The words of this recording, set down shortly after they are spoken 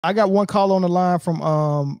I got one call on the line from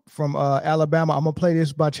Alabama. I'm gonna play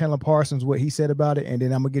this by Chandler Parsons, what he said about it, and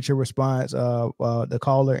then I'm gonna get your response, the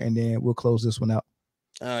caller, and then we'll close this one out.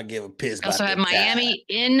 I'll give a piss. We also have Miami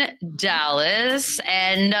in Dallas,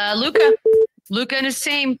 and LUKA and his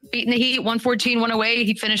team beating the Heat 114-108.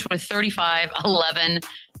 He finished with 35, 11,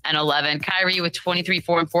 and 11. Kyrie with 23,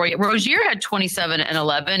 4, and 4. Rozier had 27 and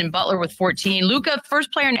 11, and Butler with 14. LUKA,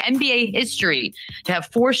 first player in NBA history to have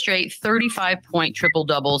 4 straight 35-point triple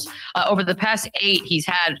doubles. Over the past 8, he's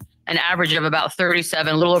had an average of about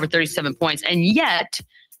 37, a little over 37 points, and yet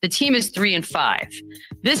the team is 3-5.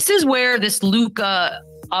 This is where this LUKA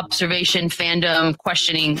observation, fandom,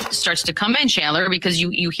 questioning starts to come in, Chandler, because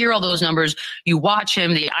you hear all those numbers, you watch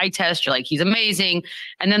him, the eye test, you're like, he's amazing,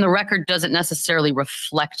 and then the record doesn't necessarily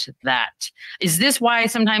reflect that. Is this why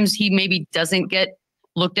sometimes he maybe doesn't get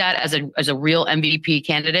looked at as a real MVP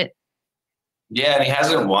candidate? Yeah, and he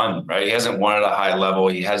hasn't won, right? He hasn't won at a high level.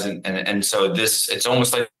 He hasn't, and so it's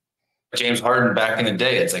almost like James Harden back in the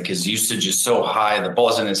day. It's like his usage is so high, the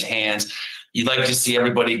ball's in his hands. You'd like to see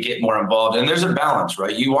everybody get more involved. And there's a balance,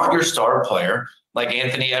 right? You want your star player, like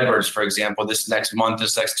Anthony Edwards, for example, this next 2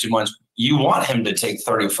 months, you want him to take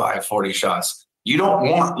 35, 40 shots. You don't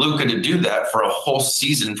want LUKA to do that for a whole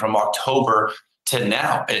season from October to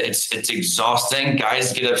now. It's exhausting.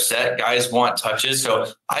 Guys get upset. Guys want touches.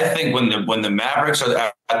 So I think when the Mavericks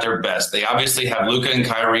are at their best, they obviously have LUKA and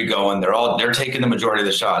Kyrie going. They're taking the majority of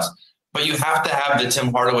the shots. But you have to have the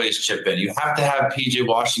Tim Hardaway's chip in. You have to have PJ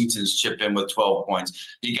Washington's chip in with 12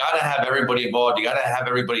 points. You got to have everybody involved. You got to have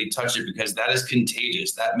everybody touch it because that is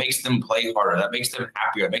contagious. That makes them play harder. That makes them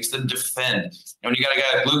happier. It makes them defend. And when you got a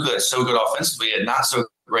guy like LUKA that's so good offensively and not so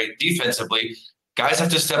great defensively, guys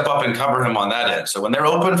have to step up and cover him on that end. So when they're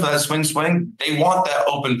open for that swing, they want that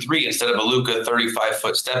open 3 instead of a LUKA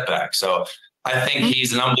 35-foot step back. So I think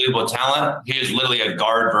he's an unbelievable talent. He is literally a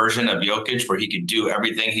guard version of Jokic where he can do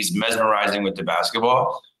everything. He's mesmerizing with the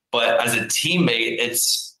basketball. But as a teammate,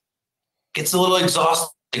 it's a little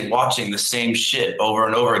exhausting watching the same shit over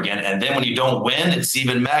and over again. And then when you don't win, it's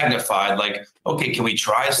even magnified. Like, okay, can we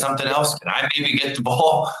try something else? Can I maybe get the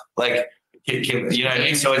ball? Like, you know what I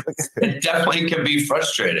mean? So it definitely can be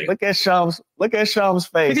frustrating. Look at Shams'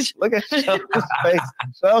 face. Look at Shams' face.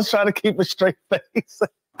 Shams trying to keep a straight face.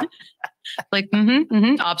 Like,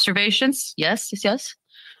 observations. Yes.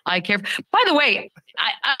 I care. By the way,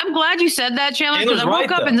 I'm glad you said that, Chandler, because I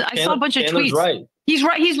woke up and I saw a bunch of tweets. Right. He's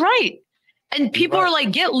right. And people are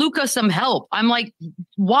like, get LUKA some help. I'm like,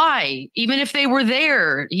 why? Even if they were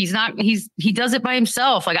there, he does it by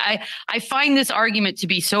himself. Like I find this argument to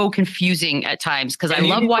be so confusing at times because I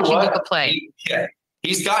love watching LUKA play.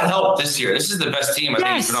 He's got help this year. This is the best team I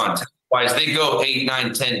think he's been on. Wise, they go 8,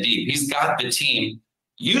 9, 10 deep. He's got the team.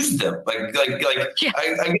 Use them. I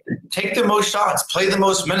take the most shots, play the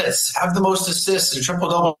most minutes, have the most assists and triple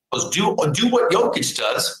doubles. Do what Jokic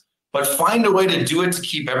does, but find a way to do it to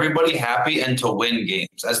keep everybody happy and to win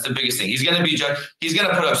games. That's the biggest thing. He's going to be judged. He's going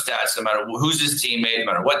to put up stats no matter who's his teammate, no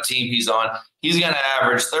matter what team he's on. He's going to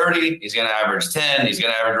average 30. He's going to average 10. He's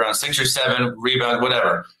going to average around 6 or 7 rebounds,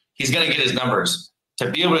 whatever. He's going to get his numbers.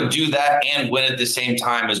 To be able to do that and win at the same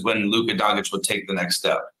time is when Luka Doncic will take the next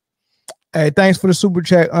step. Hey, thanks for the super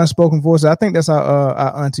chat, Unspoken Voices. I think that's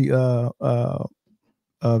our auntie Vita.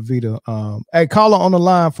 Hey, caller on the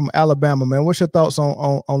line from Alabama, man. What's your thoughts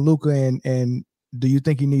on LUKA and do you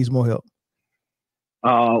think he needs more help?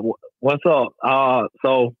 What's up?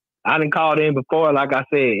 So I done called in before. Like I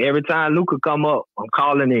said, every time LUKA come up, I'm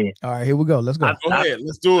calling in. All right, here we go. Let's go. Go ahead.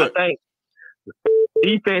 Let's do it. I think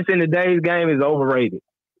defense in today's game is overrated.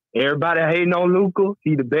 Everybody hating on LUKA.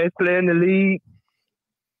 He's the best player in the league.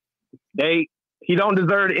 He don't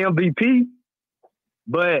deserve the MVP,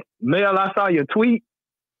 but Mel, I saw your tweet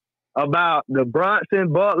about the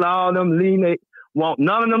Brunson, Butler, all them leading. None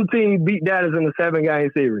of them teams beat Dallas in the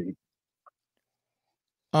 7-game series.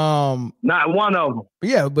 Not one of them.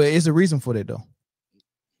 Yeah, but it's a reason for that though.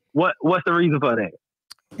 What's the reason for that?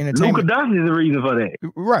 Entertainment. LUKA Doncic is the reason for that.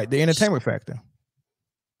 Right, the entertainment factor.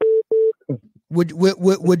 Would you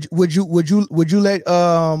let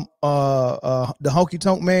the honky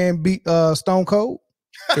tonk man beat Stone Cold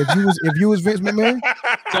if you was Vince McMahon?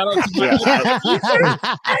 Shout out to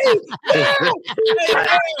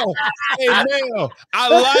Hey, Mel, I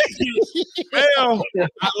like it. Mel,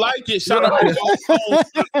 I like it. Shout out to the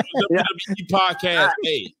WWE podcast.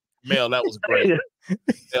 Hey, Mel, that was great.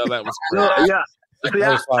 Mel, that was great. Yeah,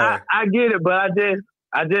 see, I get it, but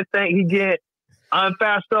I just think he get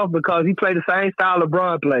unfair stuff because he played the same style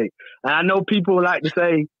LeBron played. And I know people like to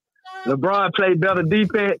say LeBron played better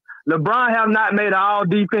defense. LeBron have not made an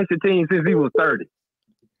all-defensive team since he was 30.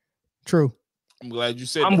 True. I'm glad you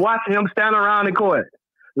said I'm that. watching him stand around the court.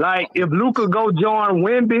 Like, if Luka go join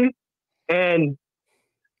Wemby and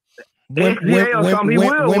SGA or something, he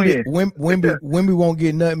will win. Wemby won't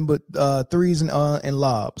get nothing but threes and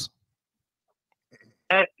lobs.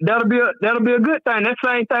 And that'll be a good thing. That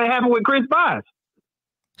same thing happened with Chris Bosh.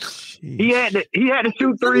 He had to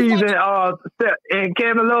shoot threes and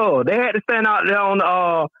Kevin Love. They had to stand out there on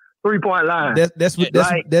the 3-point line. That's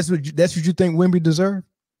what you think Wemby deserve?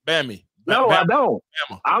 Bammy. No, I don't.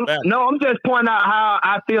 I'm just pointing out how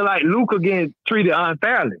I feel like Luka getting treated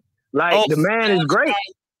unfairly. Like, the man is great.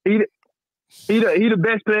 He the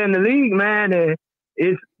best player in the league, man. And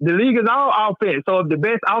the league is all offense. So if the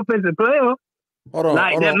best offensive player,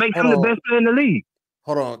 that makes him the best player in the league.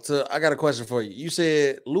 Hold on, I got a question for you. You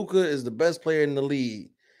said Luka is the best player in the league,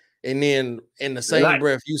 and then in the same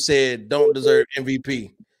breath, you said don't deserve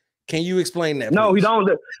MVP. Can you explain that? No, please? he don't.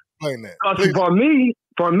 Explain that.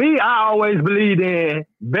 For me, I always believed in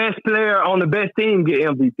best player on the best team get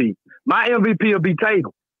MVP. My MVP will be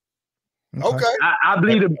Tatum. Okay. I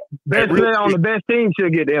believe the best player on the best team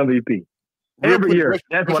should get the MVP every year.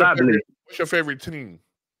 That's what I believe. What's your favorite team?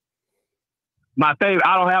 My favorite.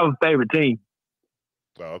 I don't have a favorite team.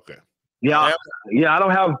 Oh, okay. Yeah, I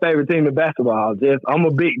don't have a favorite team in basketball. I'm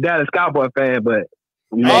a big Dallas Cowboy fan, but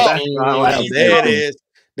basketball, there it is.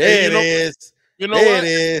 There it is. You know there what?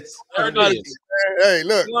 It is. Hey,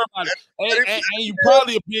 look. And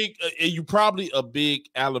you probably a big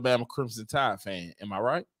Alabama Crimson Tide fan. Am I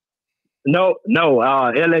right? No,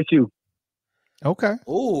 LSU. Okay.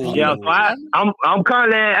 Ooh. Yeah, so I'm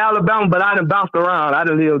currently in Alabama, but I done bounced around. I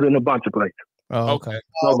done lived in a bunch of places. Oh, okay.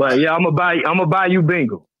 So, but yeah, I'm gonna buy you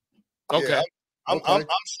bingo. Okay. Yeah,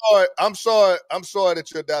 I'm sorry that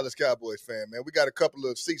you're a Dallas Cowboys fan, man. We got a couple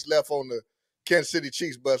of seats left on the Kansas City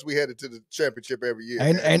Chiefs bus. We headed to the championship every year.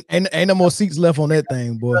 Ain't no more seats left on that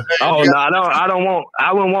thing, boy. Oh no,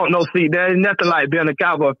 I wouldn't want no seat. There's nothing like being a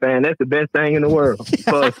Cowboy fan. That's the best thing in the world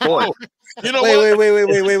for sports. You know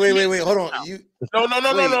wait. Hold on.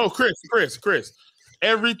 No, Chris.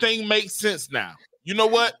 Everything makes sense now. You know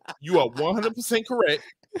what? You are 100% correct.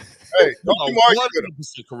 Hey, you are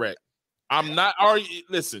 100% correct. I'm not arguing.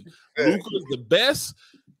 Listen, Luka is the best.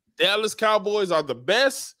 Dallas Cowboys are the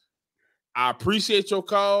best. I appreciate your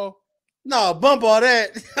call. No, bump all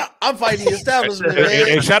that. I'm fighting the establishment, man.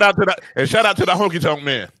 And shout out to the honky tonk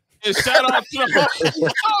man. And shout out to the honky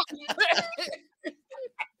tonk man.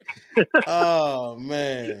 Oh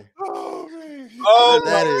man!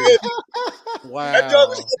 That is wow! That's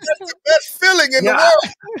the best feeling in the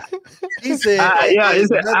world. He said,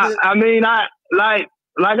 I mean, I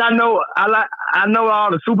know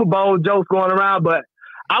all the Super Bowl jokes going around, but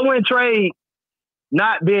I wouldn't trade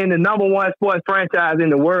not being the number one sports franchise in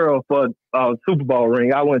the world for a Super Bowl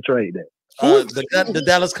ring. I wouldn't trade that. The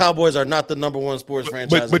Dallas Cowboys are not the number one sports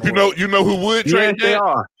franchise. But you know who would trade that? They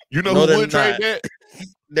are. You know who would trade that?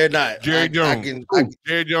 They're not. Jerry Jones.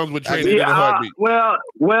 Jerry Jones would trade it in a heartbeat. Well,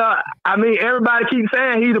 I mean, everybody keeps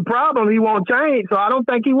saying he's the problem. He won't change, so I don't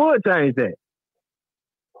think he would change that.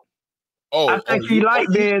 I think he likes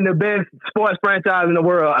being the best sports franchise in the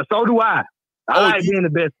world. So do I. I like being the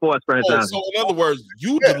best sports franchise. So in other words,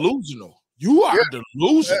 you delusional. You are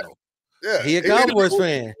delusional. Yeah. He a Cowboys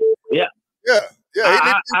fan. Yeah.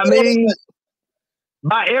 I mean,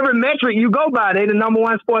 by every metric you go by, they're the number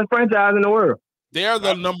one sports franchise in the world. They're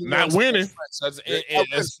the number not one winning. And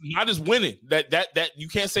it's not just winning. That you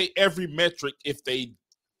can't say every metric if they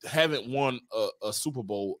haven't won a Super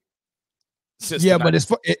Bowl. But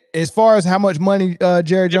as far as how much money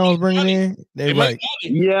Jerry Jones bringing in, they like.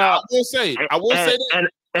 Yeah, I will say that.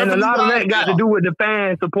 And a lot of that got to do with the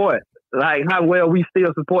fan support, like how well we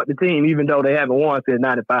still support the team, even though they haven't won since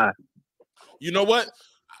 '95. You know what?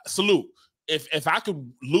 Salute. If I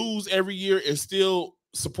could lose every year and still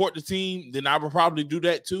support the team, then I would probably do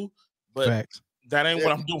that too. But that ain't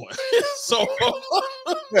what I'm doing. So,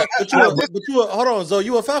 but you hold on, Zoe.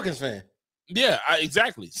 You a Falcons fan? Yeah,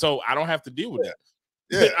 exactly. So I don't have to deal with that.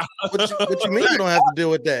 Yeah. What you mean you don't have to deal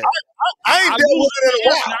with that? I ain't dealt with it in a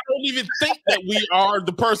while. I don't even think that we are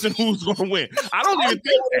the person who's going to win. I don't even think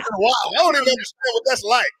that. In a while. I don't even understand what that's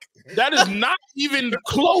like. That is not even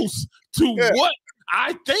close to what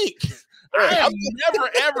I think. I am never,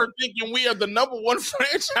 ever thinking we are the number one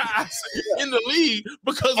franchise in the league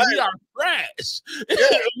because we are trash.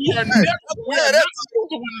 We are never going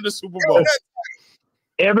to win the Super Bowl.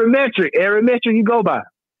 Every metric you go by.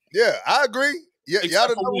 Yeah, I agree. Yeah, y'all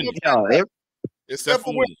the number one. Except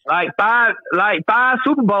for winning. Like five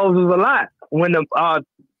Super Bowls is a lot. When the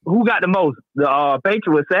who got the most? The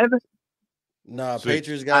Patriots 7. Nah,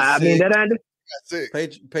 Patriots got 6. I mean that ain't.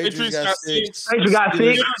 Patriots got 6. Patriots got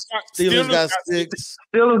 6. Steelers got 6.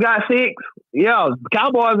 Steelers got 6. Yeah,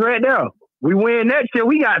 Cowboys right there. We win that shit.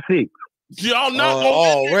 We got 6. Y'all not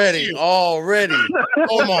already.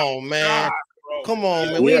 Come on, man. Come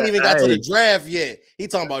on, man. We ain't even got to the draft yet. He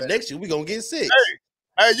talking about next year. We gonna get 6.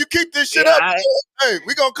 Hey, you keep this shit up. Hey,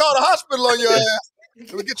 we gonna call the hospital on your ass.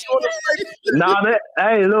 We'll get you on the plate.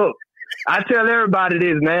 Hey, look. I tell everybody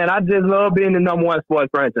this, man. I just love being the #1 sports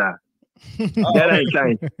franchise. That ain't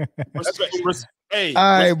changing. Hey,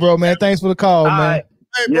 all right, bro, man. Thanks for the call, man. Right.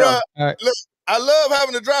 Hey, bro. Right. Look, I love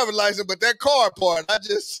having a driver's license, but that car part, that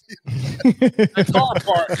car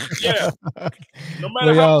part, yeah. No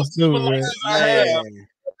matter how much license I have,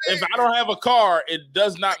 if I don't have a car, it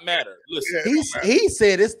does not matter. Listen, he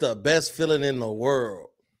said it's the best feeling in the world.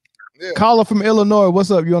 Yeah. Caller from Illinois,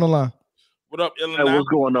 what's up? You on the line? What up, Illinois? Hey, what's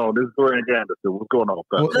going on? This is Greg Anderson. What's going on,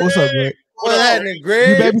 What's up, Greg? What's happening,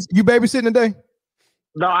 Greg? You babysitting today?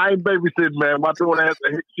 No, I ain't babysitting, man. My daughter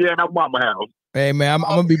she at her mama's house. Hey man, I'm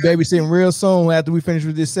gonna be babysitting real soon after we finish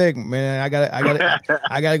with this segment, man. I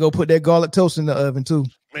gotta go put that garlic toast in the oven too.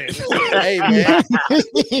 Man. Hey man.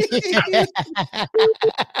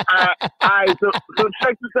 All right, so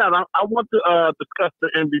check this out. I want to discuss the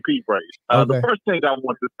MVP race. Okay. The first thing I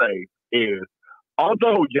want to say is,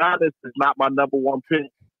 although Giannis is not my #1 pick,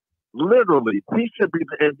 literally he should be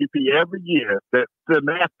the MVP every year that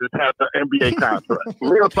Thanasis has the NBA contract.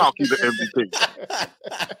 Real talk, he's the MVP.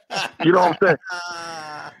 You know what I'm saying?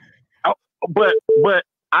 But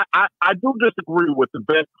I do disagree with the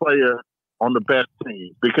best player on the best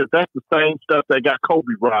team, because that's the same stuff that got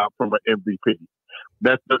Kobe robbed from an MVP.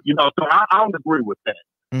 That's so I don't agree with that.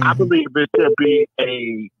 Mm-hmm. I believe it should be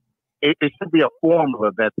it should be a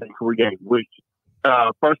formula that they create, which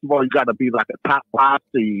first of all, you got to be like a top 5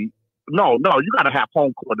 seed. No, you got to have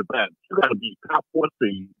home court advantage. You got to be top 4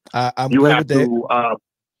 seed. You have to,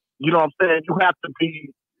 you know what I'm saying? You have to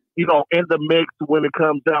be, in the mix when it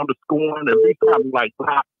comes down to scoring, at least probably like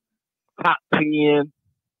top 10.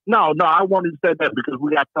 No, I won't even say that, because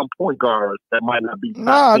we got some point guards that might not be.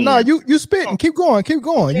 No, you spitting. Keep going.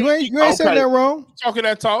 You ain't saying that wrong. Talking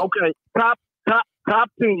that talk. Okay, top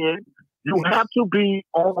 10. You have to be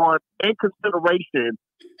in consideration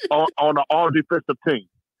on an all defensive team.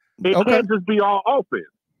 It can't just be all offense.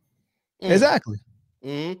 Exactly.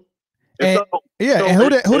 Mm-hmm. And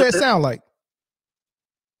who that sound like?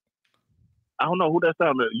 I don't know who that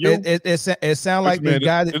sound like. It sound like the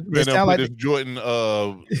guy that it sound like this Jordan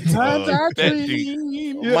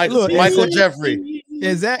Michael Jeffrey.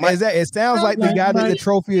 It sounds like the guy that the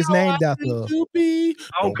trophy is named after.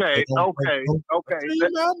 Okay. And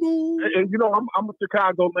I'm a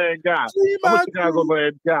Chicagoland guy.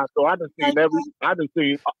 So I done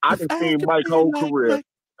seen Mike's whole career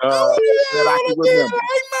that I can remember.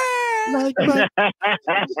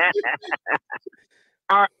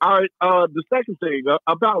 All right. The second thing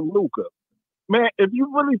about LUKA, man, if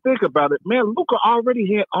you really think about it, man, LUKA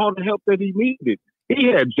already had all the help that he needed. He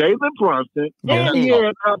had Jalen Brunson and he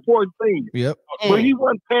had Porzingis. Yep. But he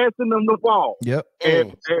wasn't passing them the ball. Yep.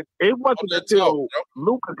 And it wasn't until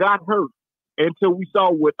LUKA got hurt until we saw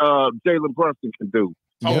what Jalen Brunson can do.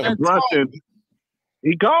 Yep. And Brunson,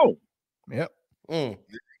 he gone. Yep. He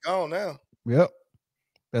gone now. Yep.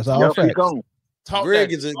 That's all facts. He gone.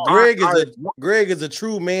 Greg is a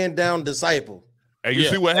true man down disciple. And you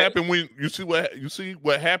see what happened when you see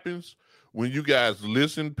what happens when you guys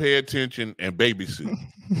listen, pay attention, and babysit.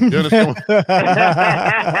 You understand?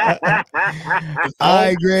 All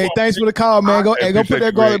right, Greg. Thanks for the call, man. Go put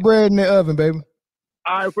that garlic bread in the oven, baby.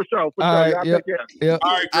 All right, for sure. All right, yep. All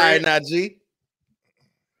right, all right, now, G.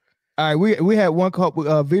 All right, we had one call,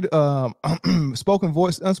 unspoken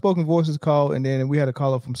voices call, and then we had a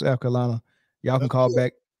caller from South Carolina. Y'all can call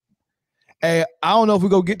back. Hey, I don't know if we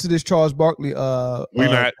go get to this Charles Barkley. We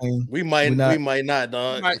might not,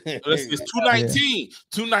 dog. It's 219.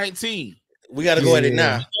 219. We got to go at it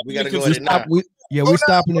now. We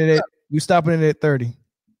stopping it at 30.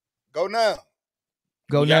 Go now.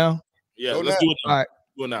 Go now. Yeah, let's do it now. All right.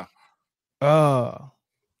 Go now.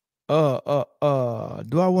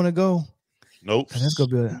 Do I want to go? Nope. That's gonna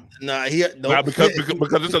be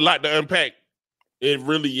because it's a lot to unpack. It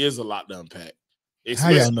really is a lot to unpack. How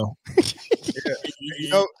y'all know?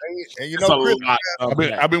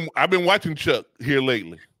 I've been watching Chuck here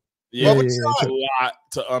lately. Yeah, it's a lot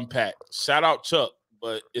to unpack. Shout out Chuck,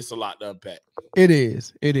 but it's a lot to unpack. It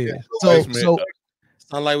is. So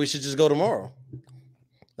sound like we should just go tomorrow.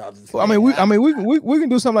 I mean, we can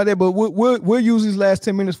do something like that, but we'll use these last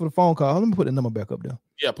 10 minutes for the phone call. Let me put the number back up there.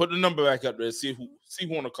 Yeah, put the number back up there. See who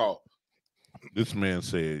want to call. This man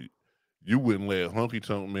said You wouldn't let Honky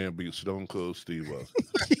Tonk Man beat Stone Cold Steve Austin.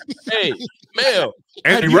 Hey, Mel.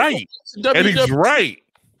 And he's right. And he's right.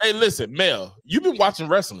 Hey, listen, Mel, you've been watching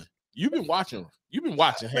wrestling. You've been watching,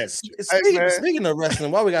 haven't you? Speaking of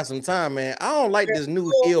wrestling, while we got some time, man, I don't like this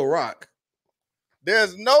new heel rock.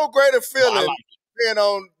 There's no greater feeling being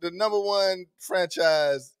on the number one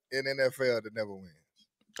franchise in NFL that never wins.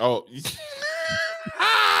 Oh.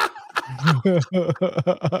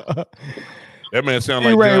 That man sound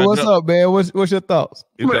like Ray, John what's up, man? What's your thoughts?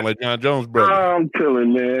 He sound like John Jones' brother. I'm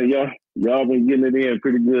chilling, man. Y'all been getting it in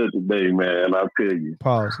pretty good today, man. I'll tell you.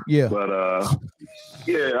 Pause. Yeah. But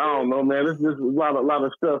yeah, I don't know, man. This is a lot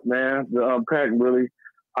of stuff, man, to unpack. Really,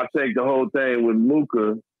 I think the whole thing with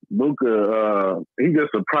Luka, he's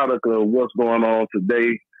just a product of what's going on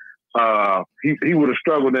today. He would have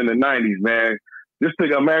struggled in the '90s, man. Just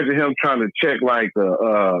imagine him trying to check like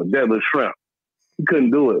deadlift shrimp. He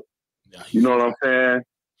couldn't do it. You know what I'm saying?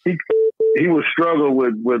 He would struggle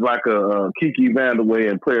with like a Kiki Vandeweghe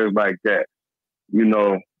and players like that, you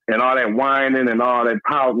know, and all that whining and all that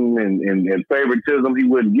pouting and favoritism. He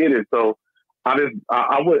wouldn't get it. So I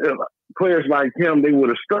would players like him, they would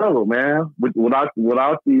have struggled, man, without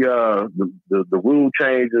the rule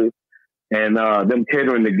changes and them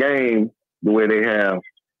catering the game the way they have.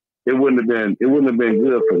 It wouldn't have been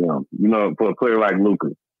good for them, you know, for a player like Luka.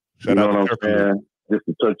 You know what I'm saying? Just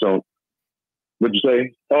to touch on. What'd you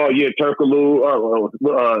say? Oh yeah, Turkaloo,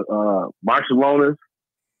 Barcelonas.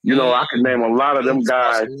 You know, I can name a lot of them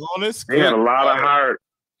guys. They had a lot of heart.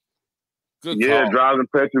 Good yeah, Drazen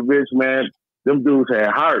Petrovic, man. Them dudes had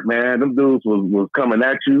heart, man. Them dudes was coming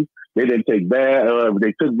at you. They didn't take baths.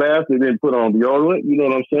 They took baths. They didn't put on deodorant. You know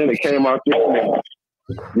what I'm saying? They came out there. And,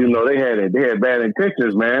 you know, they had bad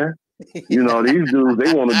intentions, man. You know, these dudes,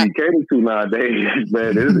 they want to be catered to nowadays,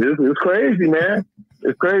 man. It's crazy, man.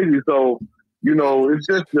 It's crazy. So, you know, it's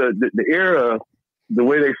just the era, the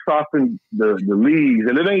way they softened the leagues,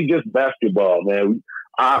 and it ain't just basketball, man.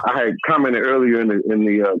 I had commented earlier in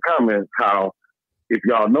the comments how, if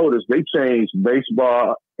y'all noticed, they changed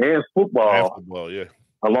baseball and football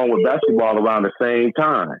along with basketball around the same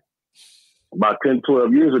time. About 10,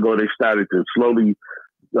 12 years ago, they started to slowly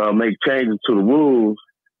make changes to the rules,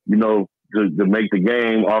 you know, to make the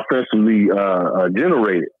game offensively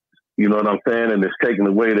generated. You know what I'm saying? And it's taking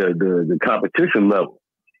away the competition level.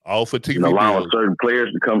 All for TV. And allowing certain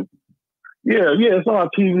players to come. Yeah, it's all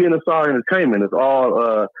TV and it's all entertainment. It's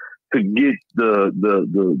all to get the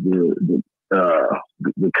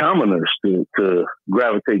commoners to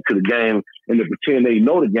gravitate to the game and to pretend they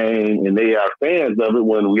know the game and they are fans of it,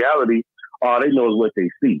 when in reality, all they know is what they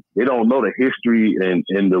see. They don't know the history and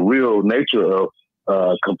the real nature of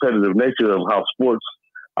competitive nature of how sports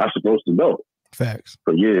are supposed to go. Facts.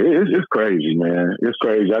 But yeah, it's crazy, man. It's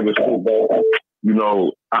crazy. I just think that, you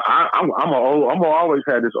know, I'm always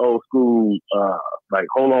had this old school like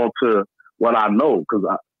hold on to what I know, because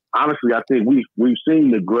honestly I think we've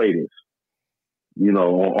seen the greatest, you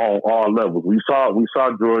know, on all levels. We saw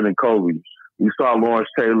Jordan and Kobe. We saw Lawrence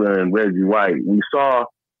Taylor and Reggie White. We saw,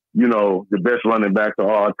 you know, the best running backs of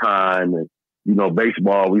all time, and you know,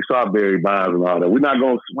 baseball. We saw Barry Bonds and all that. We're not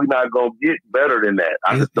gonna get better than that.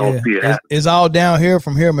 I just don't see it happening. It's all down here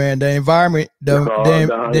from here, man. The environment,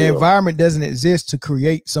 the environment doesn't exist to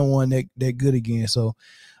create someone that good again. So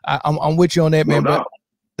I'm with you on that, man. But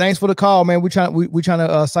thanks for the call, man. We trying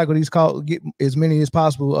to cycle these calls, get as many as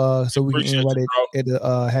possible, so we can end right at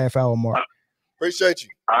the half hour mark. Appreciate you.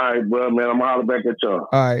 All right, bro, man. I'm gonna holler back at y'all.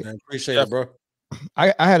 All right, man, appreciate it, bro.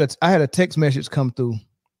 I had a text message come through.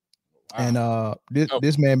 And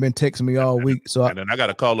this man been texting me all week. So and then I got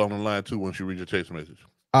a call on the line too once you read your text message.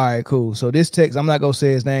 All right, cool. So this text, I'm not gonna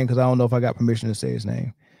say his name because I don't know if I got permission to say his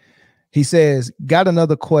name. He says, "Got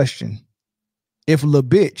another question. If La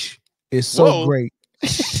Bitch is so great,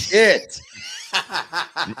 shit."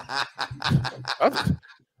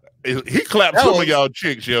 He clapped some of y'all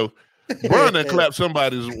chicks, yo. Brian done clapped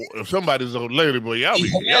somebody's old lady, but y'all be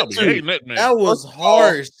hating that man. That was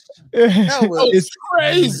harsh. It's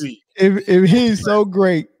crazy. If he's so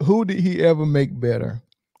great, who did he ever make better?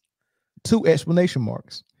 2 exclamation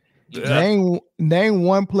marks. Yeah. Name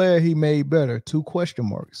one player he made better. 2 question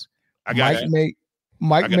marks.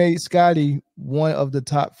 Mike made Scotty one of the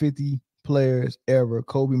top 50 players ever.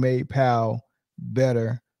 Kobe made Powell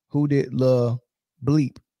better. Who did La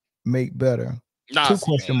Bleep make better? 2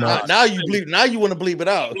 question marks. Now you bleep. Now you want to bleep it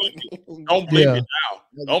out. Don't bleep it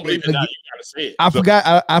now. Don't bleep it now. You gotta say it. I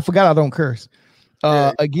forgot. I don't curse.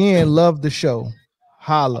 Again, love the show.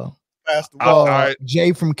 Holla. All right.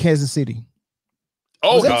 Jay from Kansas City.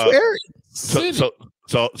 Oh,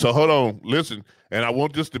 So hold on, listen, and I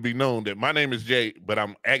want this to be known that my name is Jay, but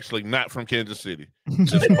I'm actually not from Kansas City.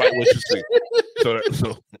 Just quite what you see.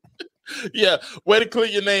 So yeah, way to clear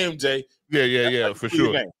your name, Jay. Yeah, for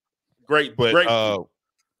sure. Great, but great.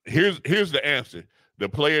 Here's the answer. The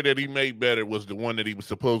player that he made better was the one that he was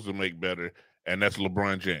supposed to make better, and that's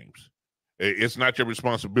LeBron James. It's not your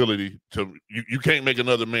responsibility to you can't make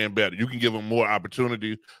another man better. You can give them more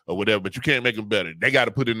opportunity or whatever, but you can't make them better. They got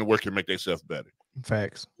to put in the work and make themselves better.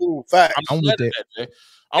 Facts. Ooh, facts. I'm with that. Jay.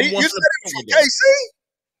 You said it from KC?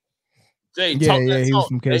 Jay, yeah, he was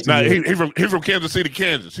from KC. Nah, he from Kansas City,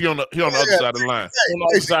 Kansas. He on the other side of the line.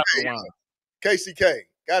 KCK.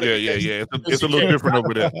 Got it. Yeah. It's a little different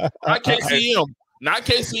over there. Not KCM. Not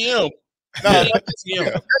KCM. No, not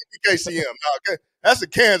KCM. KCM. No, that's a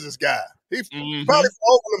Kansas guy. He's probably from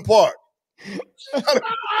Overland Park.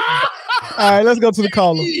 All right, let's go to the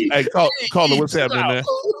caller. Hey, caller, what's happening, man?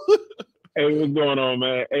 Hey, what's going on,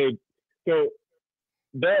 man? Hey, so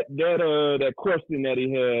that question that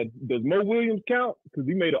he had, does Mo Williams count? Because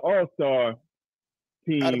he made an All-Star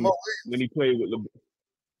team when he played with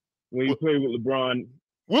LeBron.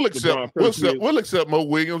 We'll accept Mo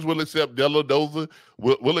Williams. We'll accept Dellavedova.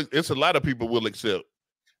 It's a lot of people we'll accept.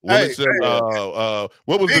 We'll accept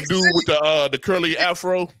what was the dude with the curly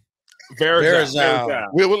afro? Varejao.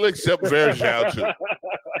 We'll accept Varejao too.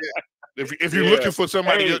 If you're looking for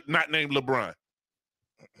somebody not named LeBron.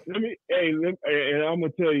 And I'm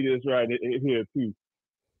gonna tell you this right here too.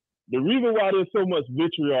 The reason why there's so much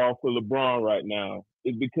vitriol for LeBron right now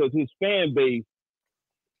is because his fan base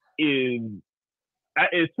is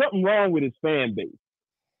something wrong with his fan base.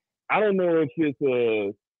 I don't know if it's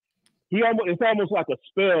almost like a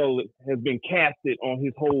spell has been casted on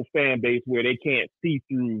his whole fan base where they can't see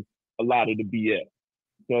through a lot of the BS.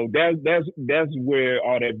 So that's where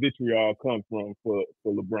all that vitriol comes from for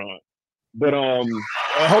LeBron. But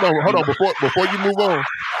hold on. Before you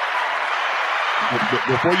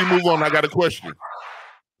move on, I got a question.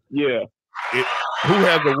 Yeah. Who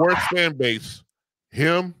has the worst fan base?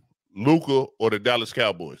 Him, LUKA, or the Dallas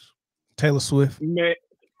Cowboys? Taylor Swift. Man.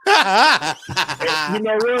 You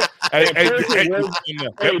know what? Hey, check this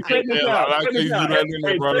out.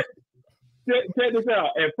 Check this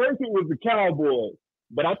out. At first it was the Cowboys,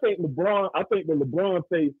 but I think the LeBron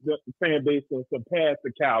fan base will surpass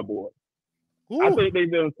the Cowboys. Ooh. I think they've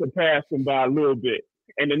been surpassed them by a little bit.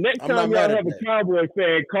 And the next time y'all have a Cowboy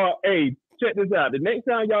fan call, hey, check this out. The next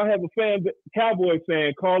time y'all have a Cowboy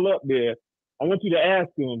fan call up there, I want you to ask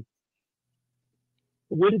them,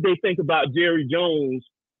 what did they think about Jerry Jones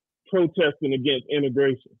protesting against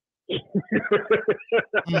integration?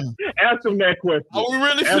 Ask them that question. Oh, we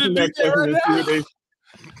really should do that right now?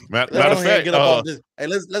 Matter of fact,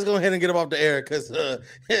 let's go ahead and get him off the air because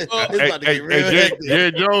it's about to get real hectic.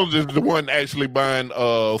 Jerry Jones is the one actually buying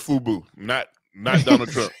FUBU, not Donald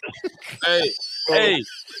Trump. Hey,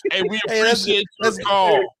 we appreciate your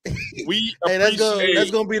call.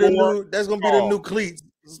 That's gonna be the new cleats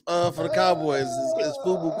for the Cowboys. It's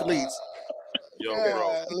FUBU cleats. Yo,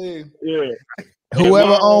 bro. Yeah.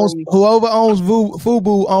 Whoever owns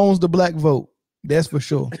FUBU owns the black vote. That's for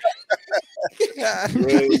sure.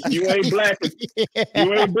 You ain't black.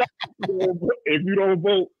 You ain't black if you don't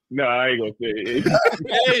vote. No, I ain't gonna say it.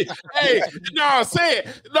 hey, no, say it.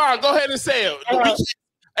 No, go ahead and say it. Go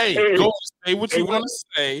and say what you want to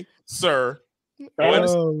say, sir. Go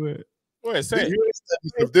ahead, say it.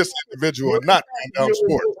 If this individual are not down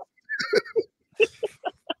sports.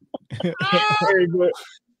 Hey, but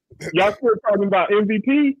y'all still talking about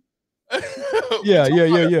MVP? Yeah. Yeah,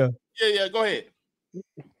 go ahead.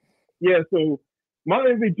 Yeah, so my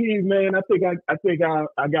MVPs, man, I think I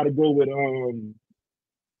gotta go with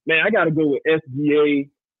I gotta go with SGA,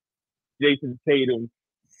 Jason Tatum,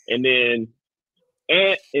 and then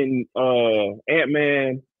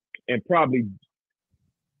Ant-Man, and probably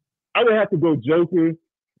I would have to go Joker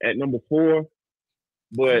at number 4.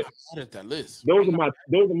 But those are my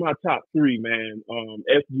top 3, man.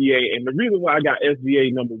 SGA, and the reason why I got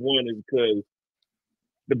SGA number 1 is because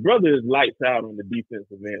the brother is lights out on the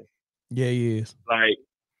defensive end. Yeah, he is. Like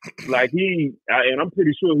and I'm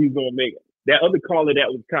pretty sure he's gonna make it. That other caller that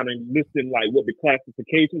was kind of listing like what the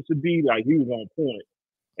classification should be, like he was on point.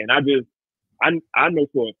 And I know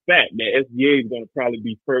for a fact that SGA is gonna probably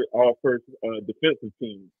be first defensive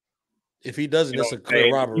team. If he doesn't, it's a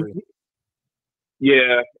clear robbery.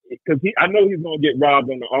 Yeah, because I know he's gonna get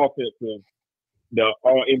robbed on the offensive, the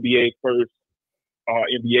All NBA first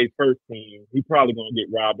team. He's probably gonna get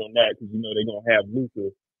robbed on that because they're gonna have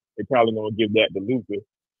LUKA. They're probably gonna give that to LUKA.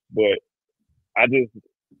 But I just,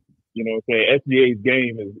 SGA's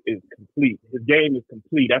game is complete. His game is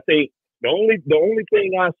complete. I think The only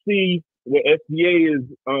thing I see with SBA is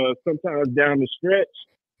sometimes down the stretch,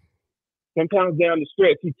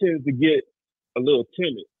 he tends to get a little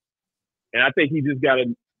timid. And I think he just got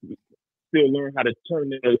to still learn how to turn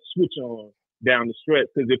that switch on down the stretch.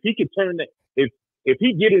 Because if he can turn that, if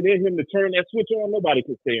he get it in him to turn that switch on, nobody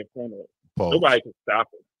can stay in front of him. Pause. Nobody can stop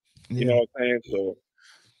him. You know what I'm saying? So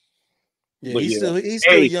yeah, he's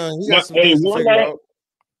still young. He got some things to figure out.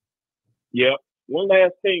 Yeah. One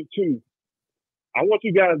last thing too. I want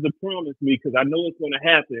you guys to promise me, because I know it's going to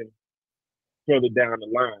happen further down the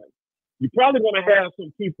line. You're probably going to have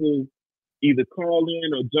some people either call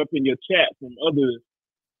in or jump in your chat from other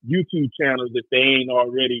YouTube channels if they ain't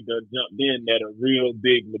already done jumped in that are real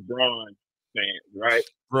big LeBron fans, right?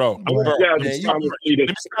 Bro, I want you guys to promise me that. Let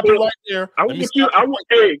me stop you right there. I want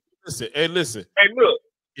you. Listen. Hey, look.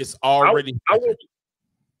 It's already.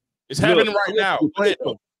 It's happening right now. Go ahead.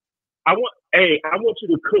 I want you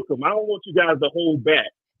to cook them. I don't want you guys to hold back.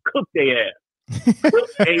 Cook their ass. Cook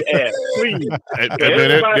their ass, please.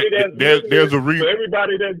 There's a reason.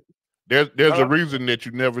 Everybody there's a reason that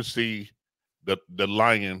you never see the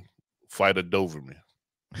lion fight a Doberman.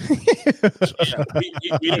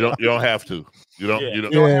 You don't have to. You don't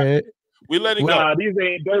have to. We let it go. Nah, these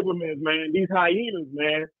ain't Dobermans, man. These hyenas,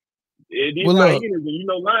 man. These hyenas, and you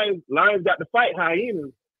know, lions got to fight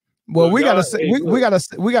hyenas. Well, we got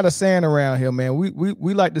a saying around here, man.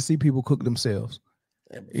 We like to see people cook themselves.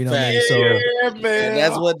 You know what I mean? So man, and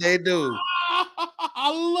that's what they do.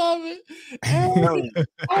 I love it.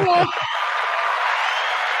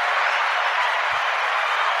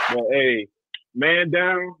 Well, hey, man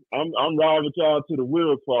down. I'm riding with y'all till the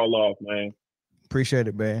wheels fall off, man. Appreciate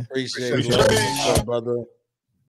it, man. Appreciate it, brother.